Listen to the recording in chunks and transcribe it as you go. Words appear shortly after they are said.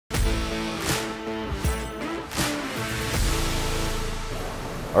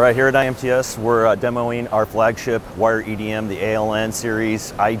All right, here at IMTS, we're demoing our flagship wire EDM, the ALN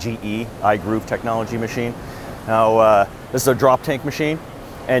series IGE, iGroove technology machine. Now, this is a drop tank machine,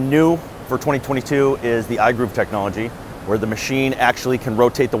 and new for 2022 is the iGroove technology, where the machine actually can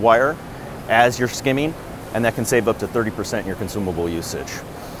rotate the wire as you're skimming, and that can save up to 30% in your consumable usage.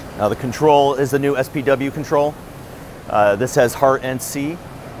 Now, the control is the new SPW control. This has HART NC,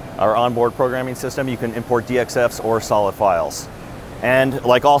 our onboard programming system. You can import DXFs or solid files. And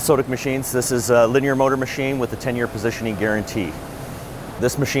like all Sodick machines, this is a linear motor machine with a 10-year positioning guarantee.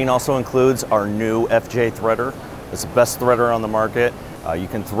 This machine also includes our new FJ threader. It's the best threader on the market. You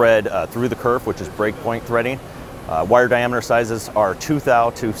can thread through the kerf, which is breakpoint threading. Wire diameter sizes are 2th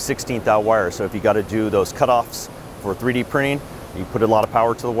thou to 16th thou wire. So if you got to do those cutoffs for 3D printing, you put a lot of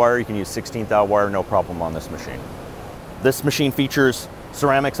power to the wire, you can use 16th thou wire, no problem on this machine. This machine features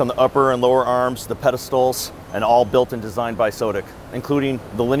ceramics on the upper and lower arms, the pedestals, and all built and designed by Sodick, including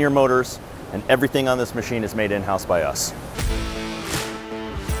the linear motors, and everything on this machine is made in-house by us.